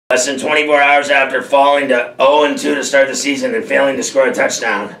Less than 24 hours after falling to 0-2 to start the season and failing to score a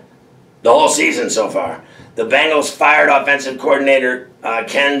touchdown the whole season so far, the Bengals fired offensive coordinator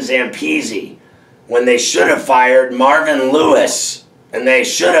Ken Zampese when they should have fired Marvin Lewis, and they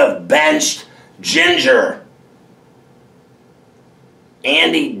should have benched Ginger.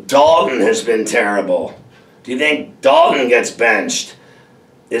 Andy Dalton has been terrible. Do you think Dalton gets benched?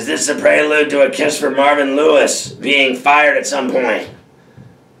 Is this a prelude to a kiss for Marvin Lewis being fired at some point?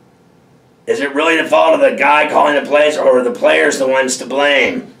 Is it really the fault of the guy calling the plays, or are the players the ones to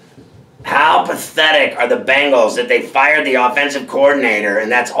blame? How pathetic are the Bengals that they fired the offensive coordinator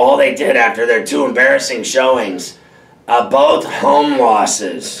and that's all they did after their two embarrassing showings? Both home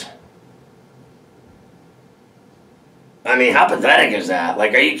losses. I mean, how pathetic is that?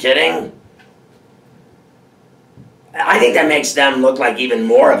 Like, are you kidding? I think that makes them look like even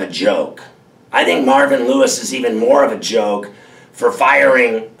more of a joke. I think Marvin Lewis is even more of a joke for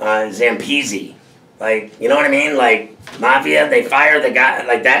firing Zampese. Like, you know what I mean? Like, Mafia, they fire the guy.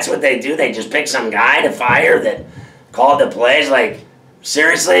 Like, that's what they do. They just pick some guy to fire that called the plays. Like,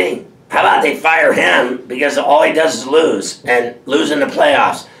 seriously? How about they fire him because all he does is lose and lose in the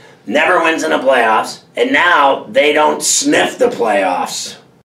playoffs. Never wins in the playoffs. And now they don't sniff the playoffs.